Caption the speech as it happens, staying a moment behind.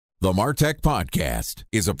The Martech Podcast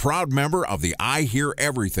is a proud member of the I Hear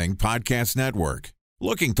Everything Podcast Network.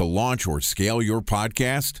 Looking to launch or scale your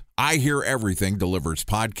podcast? I Hear Everything delivers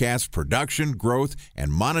podcast production, growth,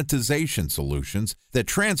 and monetization solutions that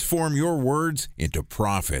transform your words into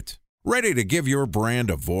profit. Ready to give your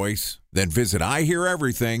brand a voice? Then visit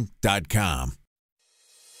iheareverything.com.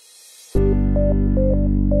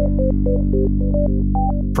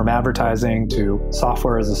 From advertising to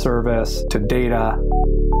software as a service to data.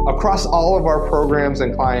 Across all of our programs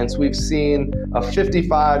and clients, we've seen a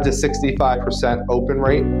 55 to 65% open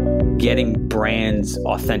rate. Getting brands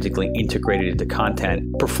authentically integrated into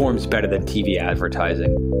content performs better than TV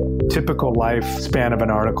advertising. Typical lifespan of an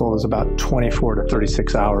article is about 24 to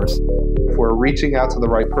 36 hours. If we're reaching out to the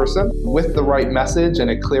right person with the right message and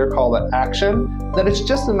a clear call to action, then it's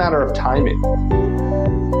just a matter of timing.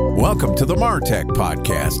 Welcome to the Martech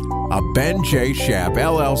Podcast, a Ben J. Schaap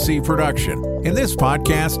LLC production. In this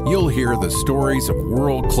podcast, you'll hear the stories of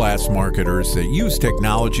world-class marketers that use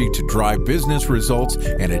technology to drive business results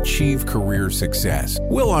and achieve career success.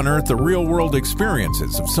 We'll unearth the real-world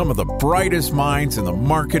experiences of some of the brightest minds in the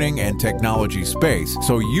marketing and technology space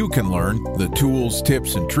so you can learn the tools,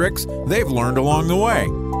 tips, and tricks they've learned along the way.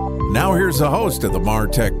 Now here's the host of the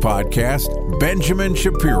Martech Podcast, Benjamin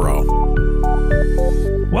Shapiro.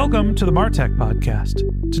 Welcome to the Martech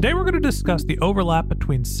Podcast. Today we're going to discuss the overlap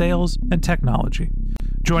between sales and technology.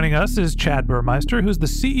 Joining us is Chad Burmeister, who's the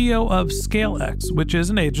CEO of ScaleX, which is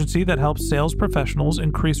an agency that helps sales professionals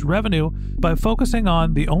increase revenue by focusing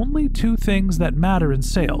on the only two things that matter in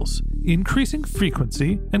sales: increasing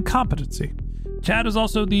frequency and competency. Chad is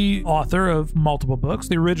also the author of multiple books,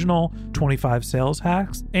 the original 25 Sales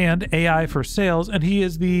Hacks and AI for Sales, and he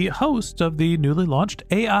is the host of the newly launched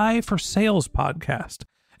AI for Sales podcast.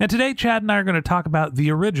 And today, Chad and I are going to talk about the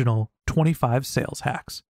original 25 Sales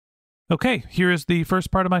Hacks. Okay, here is the first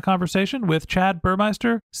part of my conversation with Chad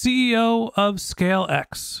Burmeister, CEO of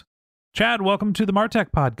ScaleX. Chad, welcome to the Martech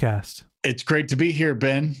Podcast. It's great to be here,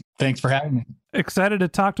 Ben. Thanks for having me. Excited to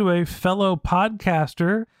talk to a fellow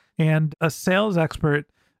podcaster and a sales expert.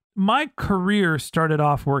 My career started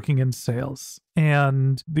off working in sales,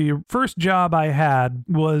 and the first job I had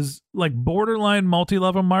was like borderline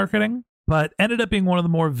multi-level marketing, but ended up being one of the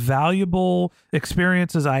more valuable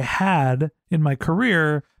experiences I had in my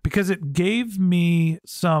career because it gave me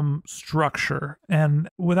some structure. And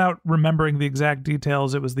without remembering the exact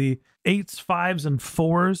details, it was the 8s, 5s, and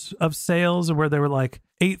 4s of sales, where they were like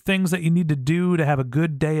 8 things that you need to do to have a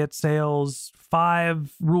good day at sales,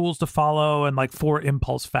 5 rules to follow, and like 4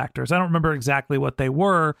 impulse factors. I don't remember exactly what they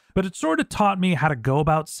were, but it sort of taught me how to go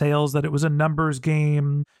about sales, that it was a numbers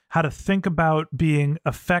game, how to think about being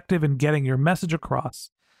effective and getting your message across.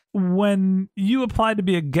 When you applied to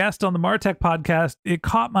be a guest on the Martech Podcast, it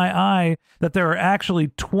caught my eye that there are actually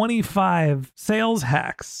 25 sales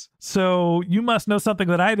hacks. So you must know something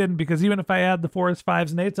that I didn't, because even if I add the 4s,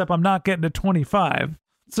 5s, and 8s up, I'm not getting to 25.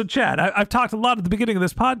 So Chad, I've talked a lot at the beginning of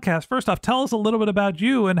this podcast. First off, tell us a little bit about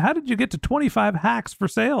you and how did you get to 25 hacks for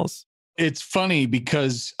sales? It's funny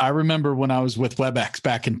because I remember when I was with WebEx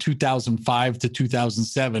back in 2005 to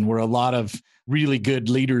 2007, where a lot of really good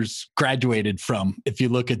leaders graduated from. If you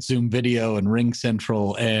look at Zoom Video and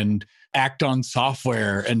RingCentral and Act-On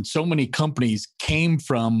Software, and so many companies came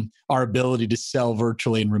from our ability to sell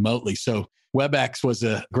virtually and remotely. So WebEx was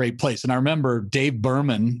a great place. And I remember Dave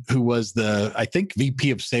Berman, who was the, I think,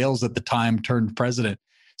 VP of sales at the time, turned president,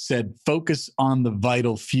 said, focus on the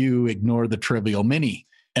vital few, ignore the trivial many.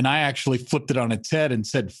 And I actually flipped it on its head and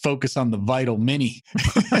said, focus on the vital many,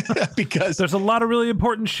 because there's a lot of really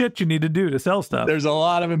important shit you need to do to sell stuff. There's a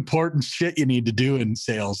lot of important shit you need to do in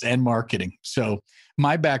sales and marketing. So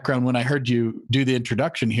my background, when I heard you do the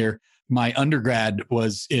introduction here, my undergrad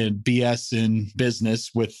was in BS in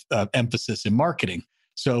business with emphasis in marketing.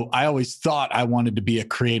 So I always thought I wanted to be a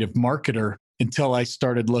creative marketer until I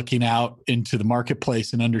started looking out into the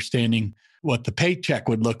marketplace and understanding what the paycheck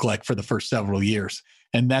would look like for the first several years.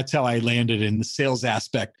 And that's how I landed in the sales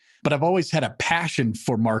aspect. But I've always had a passion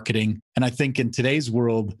for marketing. And I think in today's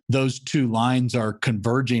world, those two lines are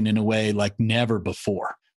converging in a way like never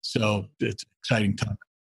before. So it's an exciting time.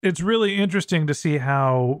 It's really interesting to see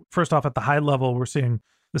how, first off, at the high level, we're seeing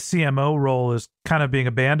the CMO role is kind of being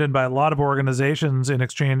abandoned by a lot of organizations in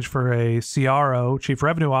exchange for a CRO, Chief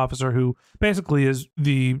Revenue Officer, who basically is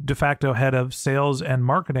the de facto head of sales and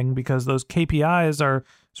marketing, because those KPIs are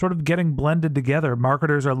sort of getting blended together.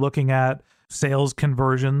 Marketers are looking at sales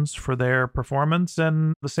conversions for their performance,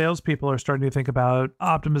 and the salespeople are starting to think about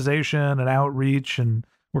optimization and outreach, and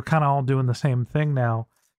we're kind of all doing the same thing now.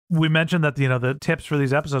 We mentioned that, the tips for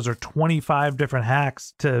these episodes are 25 different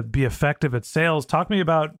hacks to be effective at sales. Talk to me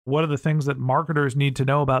about what are the things that marketers need to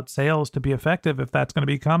know about sales to be effective if that's going to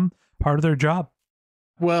become part of their job.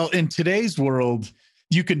 Well, in today's world,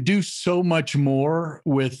 you can do so much more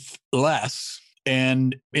with less.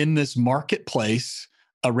 And in this marketplace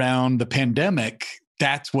around the pandemic,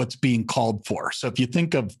 that's what's being called for. So if you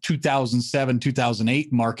think of 2007,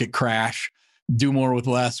 2008 market crash, do more with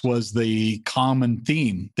less was the common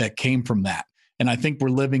theme that came from that. And I think we're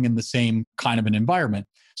living in the same kind of an environment.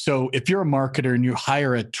 So if you're a marketer and you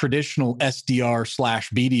hire a traditional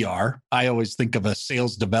SDR/BDR, I always think of a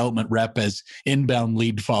sales development rep as inbound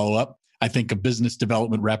lead follow-up. I think a business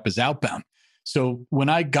development rep as outbound. So when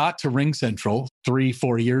I got to RingCentral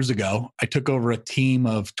 3-4 years ago, I took over a team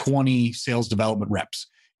of 20 sales development reps.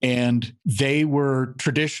 And they were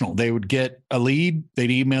traditional. They would get a lead, they'd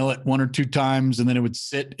email it 1 or 2 times, and then it would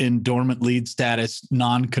sit in dormant lead status,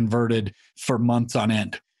 non-converted for months on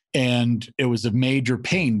end. And it was a major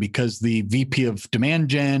pain because the VP of demand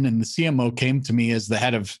gen and the CMO came to me as the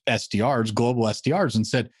head of SDRs, global SDRs, and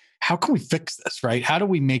said, how can we fix this, right? How do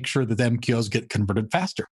we make sure that the MQLs get converted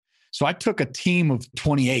faster? So I took a team of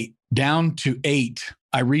 28 down to 8.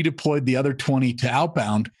 I redeployed the other 20 to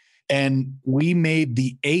outbound, and we made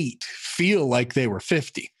the 8 feel like they were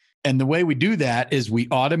 50. And the way we do that is we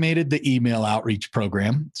automated the email outreach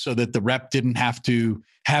program so that the rep didn't have to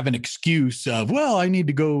have an excuse of, well, I need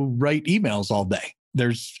to go write emails all day.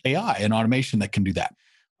 There's AI and automation that can do that.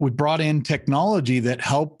 We brought in technology that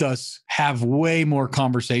helped us have way more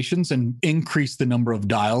conversations and increase the number of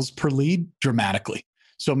dials per lead dramatically.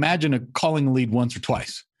 So imagine calling a lead once or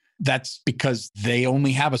twice. That's because they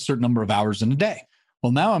only have a certain number of hours in a day.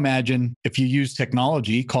 Well, now imagine if you use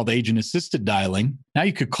technology called agent-assisted dialing, now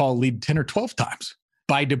you could call a lead 10 or 12 times.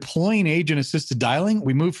 By deploying agent-assisted dialing,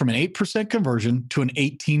 we moved from an 8% conversion to an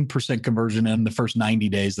 18% conversion in the first 90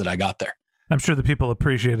 days that I got there. I'm sure the people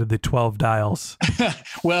appreciated the 12 dials.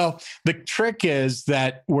 Well, the trick is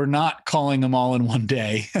that we're not calling them all in one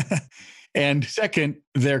day. And second,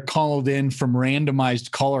 they're called in from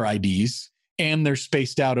randomized caller IDs, and they're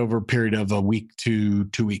spaced out over a period of a week to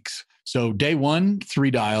 2 weeks. So day 1,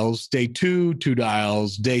 3 dials, day 2, 2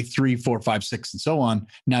 dials, day 3, 4, 5, 6, and so on.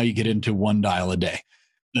 Now you get into 1 dial a day.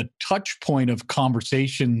 The touch point of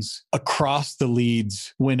conversations across the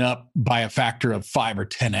leads went up by a factor of 5 or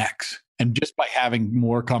 10x. And just by having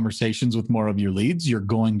more conversations with more of your leads, you're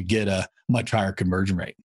going to get a much higher conversion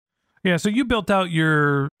rate. Yeah, so you built out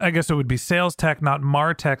your, I guess it would be sales tech, not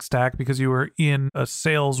MarTech stack, because you were in a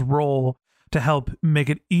sales role to help make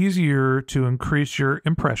it easier to increase your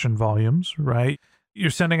impression volumes, right? You're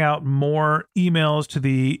sending out more emails to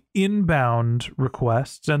the inbound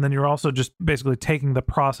requests, and then you're also just basically taking the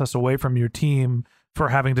process away from your team for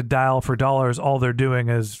having to dial for dollars. All they're doing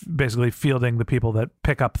is basically fielding the people that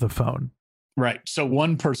pick up the phone. Right. So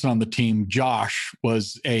one person on the team, Josh,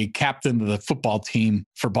 was a captain of the football team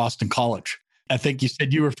for Boston College. I think you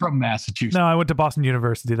said you were from Massachusetts. No, I went to Boston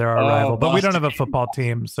University. They're our rival, but we don't have a football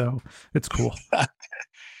team, so it's cool.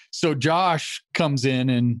 So Josh comes in,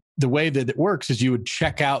 and the way that it works is you would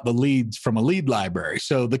check out the leads from a lead library.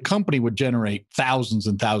 So the company would generate thousands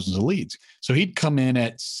and thousands of leads. So he'd come in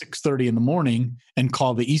at 6:30 in the morning and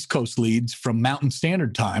call the East Coast leads from Mountain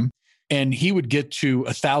Standard Time, and he would get to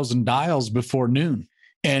 1,000 dials before noon.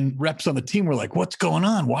 And reps on the team were like, what's going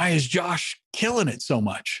on? Why is Josh killing it so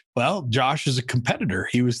much? Well, Josh is a competitor.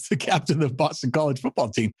 He was the captain of the Boston College football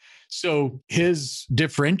team. So his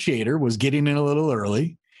differentiator was getting in a little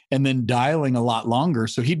early and then dialing a lot longer.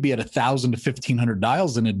 So he'd be at 1,000 to 1,500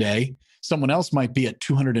 dials in a day. Someone else might be at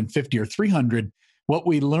 250 or 300. What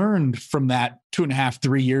we learned from that 2.5,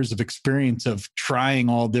 3 years of experience of trying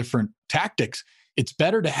all different tactics, it's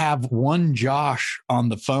better to have one Josh on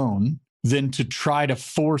the phone than to try to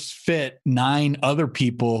force fit 9 other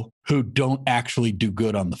people who don't actually do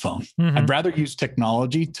good on the phone. Mm-hmm. I'd rather use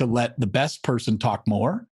technology to let the best person talk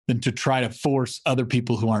more than to try to force other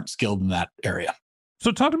people who aren't skilled in that area.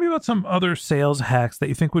 So talk to me about some other sales hacks that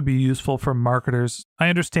you think would be useful for marketers. I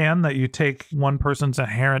understand that you take one person's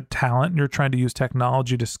inherent talent and you're trying to use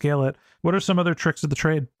technology to scale it. What are some other tricks of the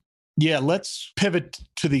trade? Yeah, let's pivot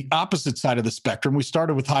to the opposite side of the spectrum. We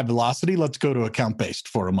started with high velocity. Let's go to account-based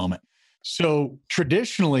for a moment. So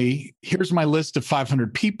traditionally, here's my list of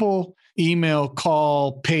 500 people, email,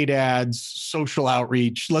 call, paid ads, social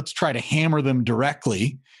outreach. Let's try to hammer them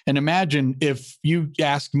directly. And imagine if you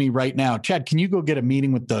ask me right now, Chad, can you go get a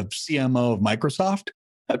meeting with the CMO of Microsoft?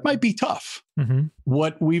 That might be tough. Mm-hmm.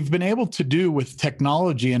 What we've been able to do with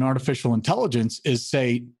technology and artificial intelligence is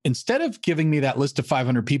say, instead of giving me that list of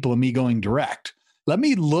 500 people and me going direct, let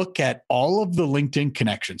me look at all of the LinkedIn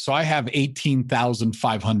connections. So I have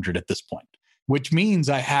 18,500 at this point, which means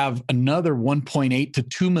I have another 1.8 to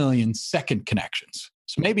 2 million second connections.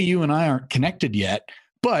 So maybe you and I aren't connected yet,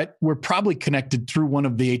 but we're probably connected through one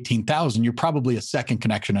of the 18,000. You're probably a second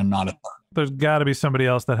connection and not a third. There's got to be somebody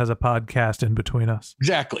else that has a podcast in between us.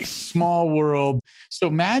 Exactly. Small world. So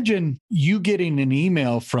imagine you getting an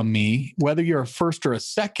email from me, whether you're a first or a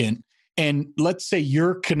second, and let's say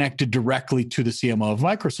you're connected directly to the CMO of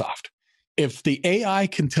Microsoft. If the AI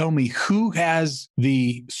can tell me who has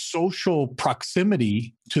the social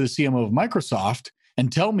proximity to the CMO of Microsoft and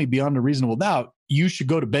tell me beyond a reasonable doubt, you should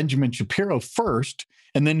go to Benjamin Shapiro first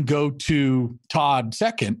and then go to Todd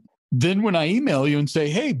second. Then when I email you and say,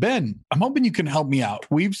 hey, Ben, I'm hoping you can help me out.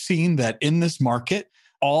 We've seen that in this market,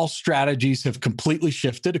 all strategies have completely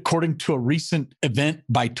shifted. According to a recent event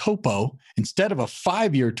by Topo, instead of a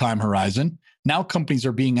 5-year time horizon, now companies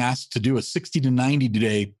are being asked to do a 60 to 90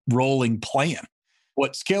 day rolling plan.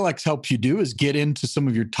 What ScaleX helps you do is get into some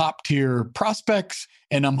of your top tier prospects.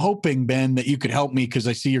 And I'm hoping, Ben, that you could help me because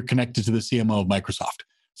I see you're connected to the CMO of Microsoft.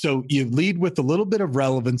 So you lead with a little bit of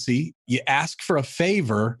relevancy, you ask for a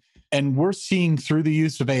favor, and we're seeing through the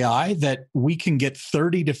use of AI that we can get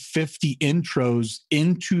 30 to 50 intros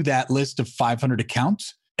into that list of 500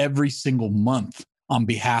 accounts every single month on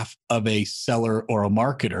behalf of a seller or a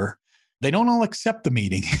marketer. They don't all accept the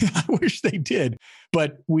meeting. I wish they did.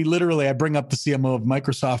 But I bring up the CMO of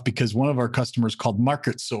Microsoft because one of our customers called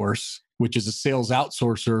MarketSource, which is a sales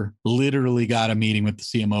outsourcer, literally got a meeting with the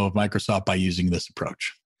CMO of Microsoft by using this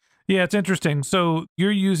approach. Yeah, it's interesting. So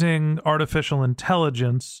you're using artificial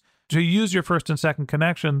intelligence to use your first and second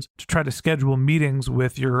connections to try to schedule meetings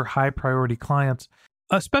with your high priority clients.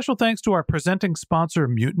 A special thanks to our presenting sponsor,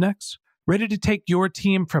 Mutinex. Ready to take your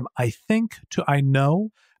team from I think to I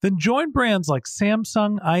know? Then join brands like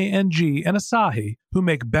Samsung, ING, and Asahi who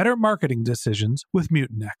make better marketing decisions with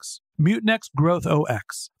Mutinex. Mutinex Growth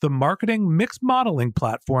OX, the marketing mix modeling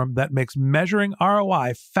platform that makes measuring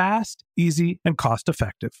ROI fast, easy, and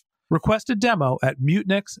cost-effective. Request a demo at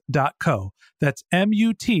mutinex.co. That's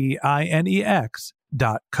MUTINEX.co.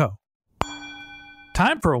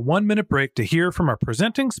 Time for a 1-minute break to hear from our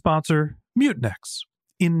presenting sponsor, Mutinex.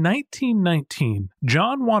 In 1919,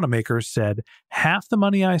 John Wanamaker said, "Half the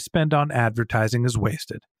money I spend on advertising is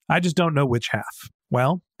wasted. I just don't know which half."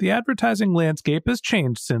 Well, the advertising landscape has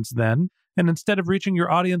changed since then, and instead of reaching your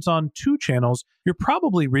audience on 2 channels, you're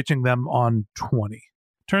probably reaching them on 20.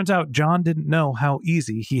 Turns out John didn't know how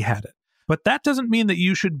easy he had it. But that doesn't mean that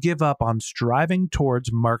you should give up on striving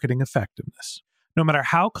towards marketing effectiveness. No matter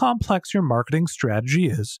how complex your marketing strategy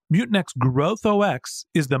is, Mutinex Growth OX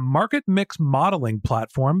is the market mix modeling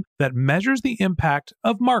platform that measures the impact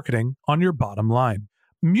of marketing on your bottom line.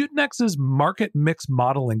 Mutinex's market mix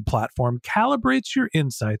modeling platform calibrates your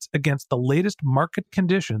insights against the latest market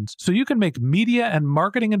conditions so you can make media and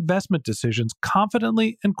marketing investment decisions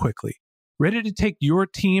confidently and quickly. Ready to take your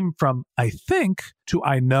team from I think to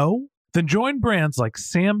I know? Then join brands like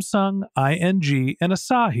Samsung, ING, and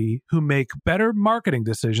Asahi who make better marketing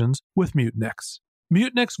decisions with Mutinex.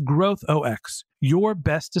 Mutinex Growth OX. Your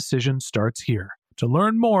best decision starts here. To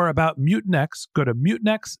learn more about Mutinex, go to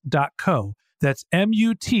mutinex.co. That's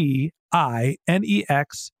MUTINEX.co.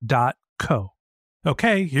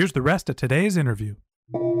 Okay, here's the rest of today's interview.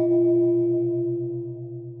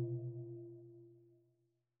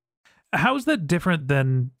 How is that different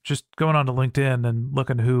than just going onto LinkedIn and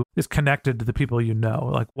looking who is connected to the people you know?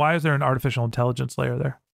 Like, why is there an artificial intelligence layer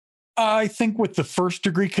there? I think with the first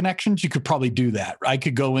degree connections, you could probably do that. I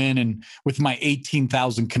could go in and with my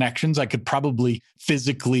 18,000 connections, I could probably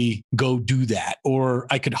physically go do that. Or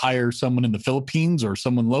I could hire someone in the Philippines or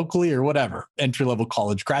someone locally or whatever, entry-level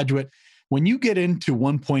college graduate. When you get into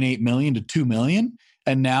 1.8 million to 2 million,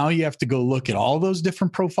 and now you have to go look at all those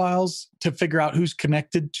different profiles to figure out who's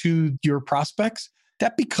connected to your prospects,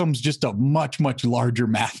 that becomes just a much, much larger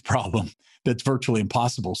math problem that's virtually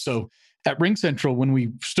impossible. So at RingCentral, when we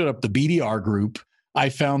stood up the BDR group, I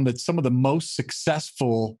found that some of the most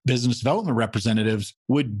successful business development representatives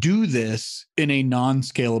would do this in a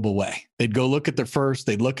non-scalable way. They'd go look at their first,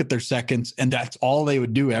 they'd look at their seconds, and that's all they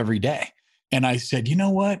would do every day. And I said, you know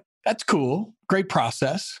what? That's cool. Great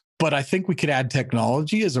process. But I think we could add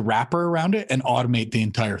technology as a wrapper around it and automate the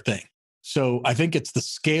entire thing. So I think it's the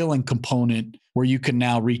scaling component where you can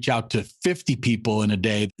now reach out to 50 people in a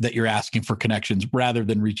day that you're asking for connections rather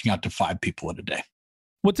than reaching out to 5 people in a day.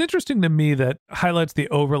 What's interesting to me that highlights the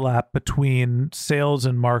overlap between sales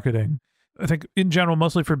and marketing, I think in general,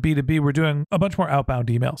 mostly for B2B, we're doing a bunch more outbound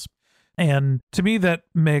emails. And to me, that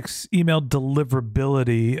makes email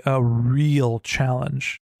deliverability a real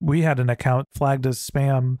challenge. We had an account flagged as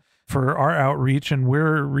spam for our outreach, and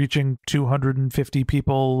we're reaching 250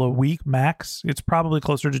 people a week max. It's probably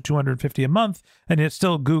closer to 250 a month. And yet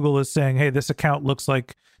still Google is saying, hey, this account looks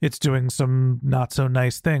like it's doing some not so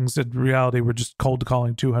nice things. In reality, we're just cold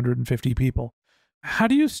calling 250 people. How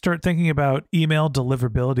do you start thinking about email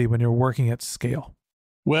deliverability when you're working at scale?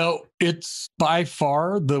 Well, it's by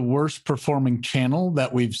far the worst performing channel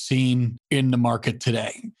that we've seen in the market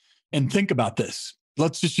today. And think about this.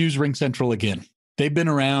 Let's just use RingCentral again. They've been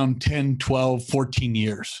around 10, 12, 14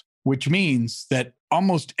 years, which means that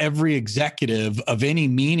almost every executive of any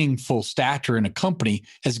meaningful stature in a company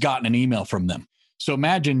has gotten an email from them. So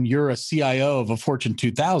imagine you're a CIO of a Fortune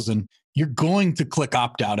 2000, you're going to click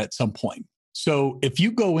opt out at some point. So if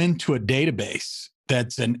you go into a database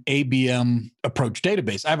that's an ABM approach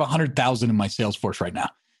database, I have 100,000 in my Salesforce right now.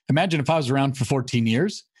 Imagine if I was around for 14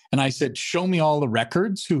 years and I said, show me all the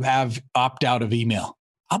records who have opt out of email.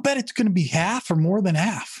 I'll bet it's going to be half or more than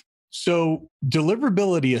half. So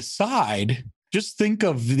deliverability aside, just think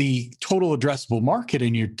of the total addressable market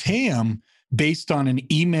in your TAM based on an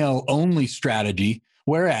email only strategy.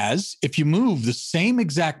 Whereas if you move the same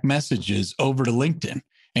exact messages over to LinkedIn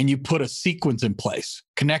and you put a sequence in place,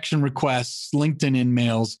 connection requests, LinkedIn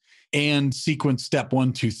InMails, and sequence step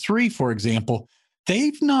 1, 2, 3, for example,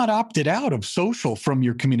 they've not opted out of social from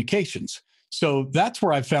your communications. So that's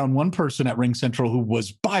where I found one person at RingCentral who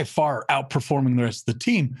was by far outperforming the rest of the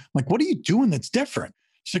team. I'm like, what are you doing that's different?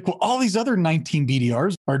 She's like, well, all these other 19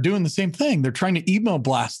 BDRs are doing the same thing. They're trying to email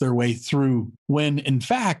blast their way through when, in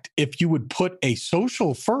fact, if you would put a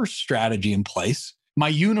social first strategy in place, my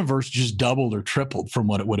universe just doubled or tripled from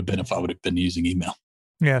what it would have been if I would have been using email.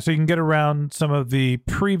 Yeah, so you can get around some of the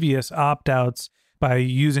previous opt-outs by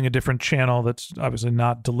using a different channel that's obviously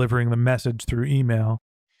not delivering the message through email.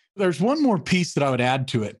 There's one more piece that I would add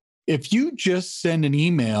to it. If you just send an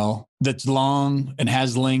email that's long and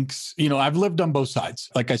has links, I've lived on both sides.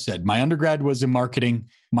 Like I said, my undergrad was in marketing.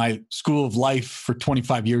 My school of life for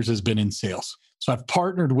 25 years has been in sales. So I've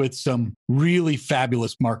partnered with some really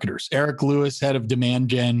fabulous marketers. Eric Lewis, head of demand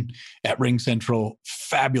gen at RingCentral,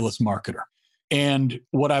 fabulous marketer. And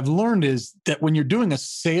what I've learned is that when you're doing a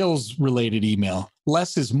sales related email,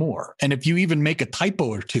 less is more. And if you even make a typo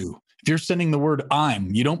or two, if you're sending the word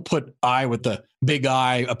I'm, you don't put I with the big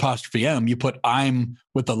I apostrophe M, you put I'm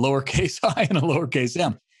with a lowercase I and a lowercase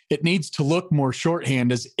m. It needs to look more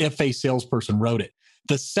shorthand as if a salesperson wrote it.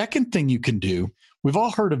 The second thing you can do, we've all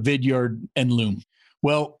heard of Vidyard and Loom.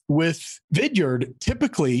 Well, with Vidyard,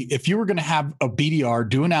 typically, if you were going to have a BDR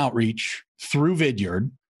do an outreach through Vidyard,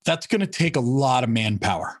 that's going to take a lot of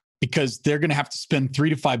manpower because they're going to have to spend 3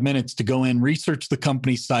 to 5 minutes to go in, research the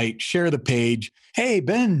company site, share the page. Hey,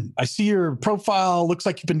 Ben, I see your profile. Looks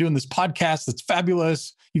like you've been doing this podcast. That's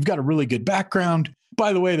fabulous. You've got a really good background.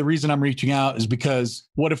 By the way, the reason I'm reaching out is because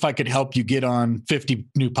what if I could help you get on 50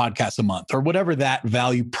 new podcasts a month or whatever that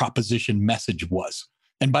value proposition message was.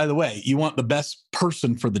 And by the way, you want the best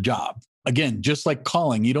person for the job. Again, just like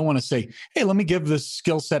calling, you don't want to say, hey, let me give this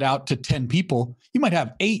skill set out to 10 people. You might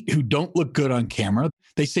have 8 who don't look good on camera.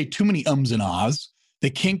 They say too many ums and ahs.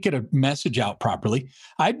 They can't get a message out properly.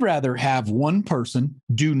 I'd rather have one person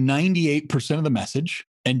do 98% of the message.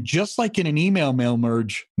 And just like in an email mail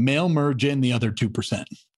merge in the other 2%.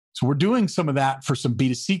 So we're doing some of that for some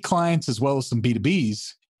B2C clients as well as some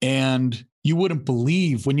B2Bs. And you wouldn't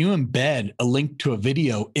believe when you embed a link to a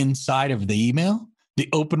video inside of the email, the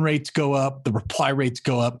open rates go up, the reply rates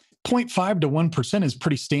go up. 0.5 to 1% is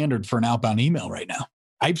pretty standard for an outbound email right now.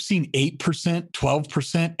 I've seen 8%,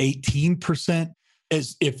 12%, 18%.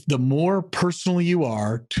 As if the more personal you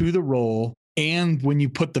are to the role, and when you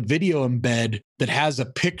put the video embed that has a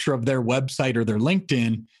picture of their website or their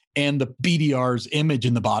LinkedIn and the BDR's image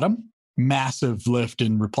in the bottom, massive lift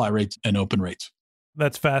in reply rates and open rates.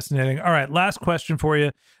 That's fascinating. All right, last question for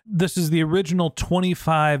you. This is the original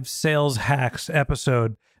 25 sales hacks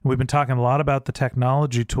episode. We've been talking a lot about the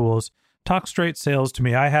technology tools. Talk straight sales to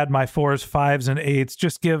me. I had my 4s, 5s, and 8s.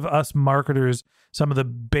 Just give us marketers some of the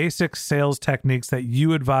basic sales techniques that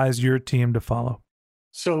you advise your team to follow.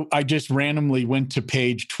 So I just randomly went to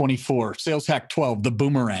page 24, Sales Hack 12, the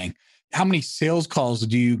boomerang. How many sales calls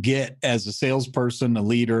do you get as a salesperson, a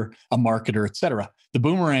leader, a marketer, et cetera? The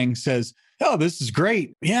boomerang says, oh, this is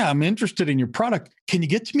great. Yeah, I'm interested in your product. Can you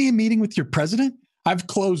get to me a meeting with your president? I've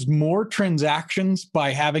closed more transactions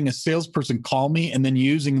by having a salesperson call me and then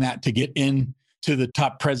using that to get in to the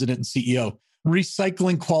top president and CEO.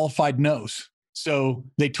 Recycling qualified no's. So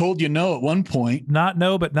they told you no at one point. Not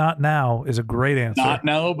no, but not now is a great answer. Not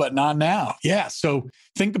no, but not now. Yeah. So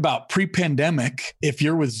think about pre-pandemic, if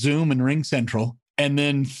you're with Zoom and RingCentral And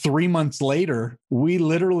then 3 months later, we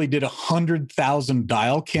literally did 100,000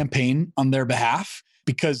 dial campaign on their behalf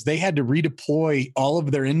because they had to redeploy all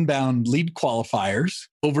of their inbound lead qualifiers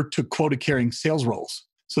over to quota-carrying sales roles.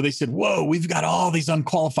 So they said, whoa, we've got all these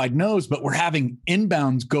unqualified no's, but we're having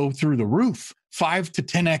inbounds go through the roof, 5 to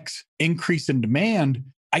 10x increase in demand.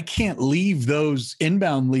 I can't leave those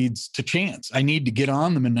inbound leads to chance. I need to get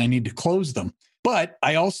on them and I need to close them. But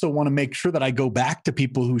I also want to make sure that I go back to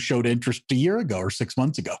people who showed interest a year ago or 6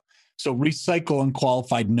 months ago. So recycle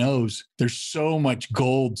unqualified no's. There's so much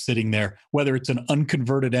gold sitting there, whether it's an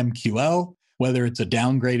unconverted MQL, whether it's a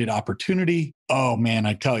downgraded opportunity. Oh man,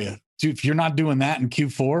 I tell you, dude, if you're not doing that in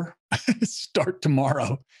Q4, start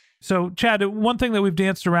tomorrow. So Chad, one thing that we've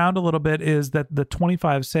danced around a little bit is that the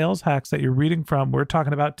 25 sales hacks that you're reading from, we're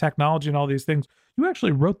talking about technology and all these things. You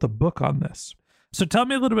actually wrote the book on this. So tell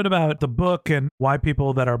me a little bit about the book and why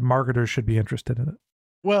people that are marketers should be interested in it.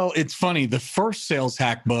 Well, it's funny. The first sales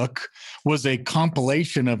hack book was a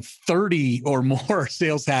compilation of 30 or more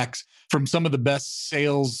sales hacks from some of the best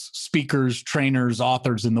sales speakers, trainers,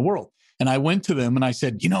 authors in the world. And I went to them and I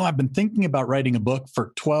said, I've been thinking about writing a book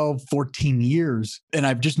for 12, 14 years, and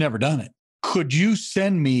I've just never done it. Could you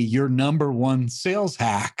send me your number one sales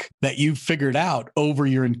hack that you figured out over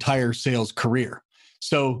your entire sales career?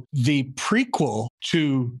 So the prequel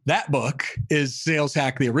to that book is Sales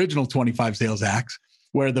Hack, the original 25 sales hacks,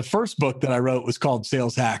 where the first book that I wrote was called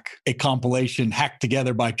Sales Hack, a compilation hacked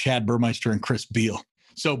together by Chad Burmeister and Chris Beal.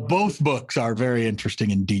 So both books are very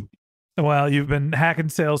interesting and deep. Well, you've been hacking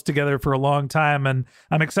sales together for a long time, and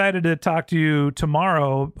I'm excited to talk to you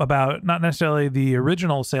tomorrow about not necessarily the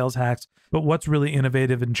original sales hacks, but what's really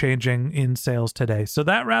innovative and changing in sales today. So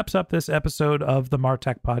that wraps up this episode of the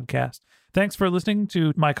Martech Podcast. Thanks for listening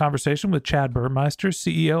to my conversation with Chad Burmeister,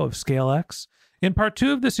 CEO of ScaleX. In part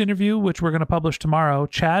 2 of this interview, which we're going to publish tomorrow,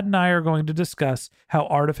 Chad and I are going to discuss how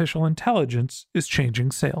artificial intelligence is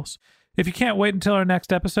changing sales. If you can't wait until our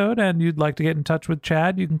next episode and you'd like to get in touch with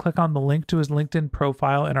Chad, you can click on the link to his LinkedIn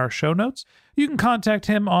profile in our show notes. You can contact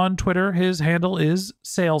him on Twitter. His handle is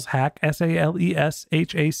SalesHack,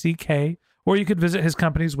 SalesHack, or you could visit his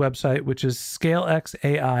company's website, which is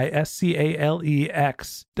ScaleXAI,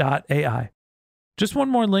 ScaleX.ai. Just one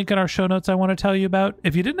more link in our show notes I want to tell you about.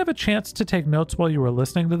 If you didn't have a chance to take notes while you were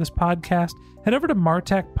listening to this podcast, head over to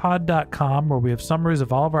martechpod.com, where we have summaries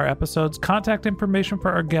of all of our episodes, contact information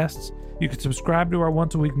for our guests. You can subscribe to our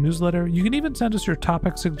once-a-week newsletter. You can even send us your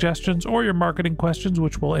topic suggestions or your marketing questions,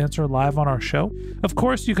 which we'll answer live on our show. Of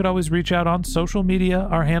course, you could always reach out on social media.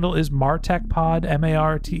 Our handle is MartechPod,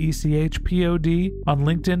 MartechPod, on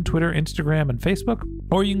LinkedIn, Twitter, Instagram, and Facebook.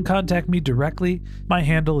 Or you can contact me directly. My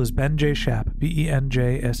handle is Ben J. Shap,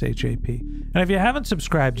 BenJShap. And if you haven't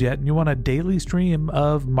subscribed yet and you want a daily stream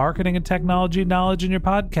of marketing and technology knowledge in your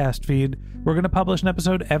podcast feed, we're going to publish an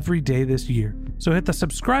episode every day this year. So hit the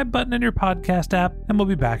subscribe button in your podcast app, and we'll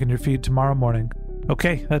be back in your feed tomorrow morning.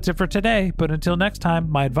 Okay, that's it for today, but until next time,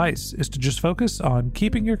 my advice is to just focus on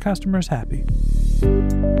keeping your customers happy.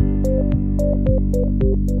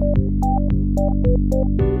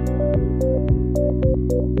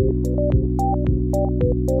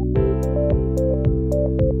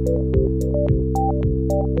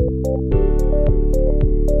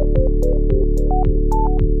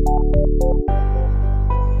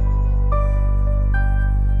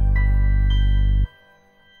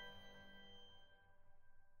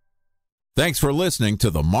 Thanks for listening to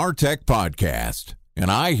the Martech Podcast, and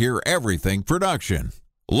I Hear Everything production.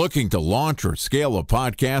 Looking to launch or scale a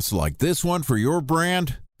podcast like this one for your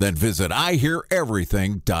brand? Then visit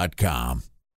iheareverything.com.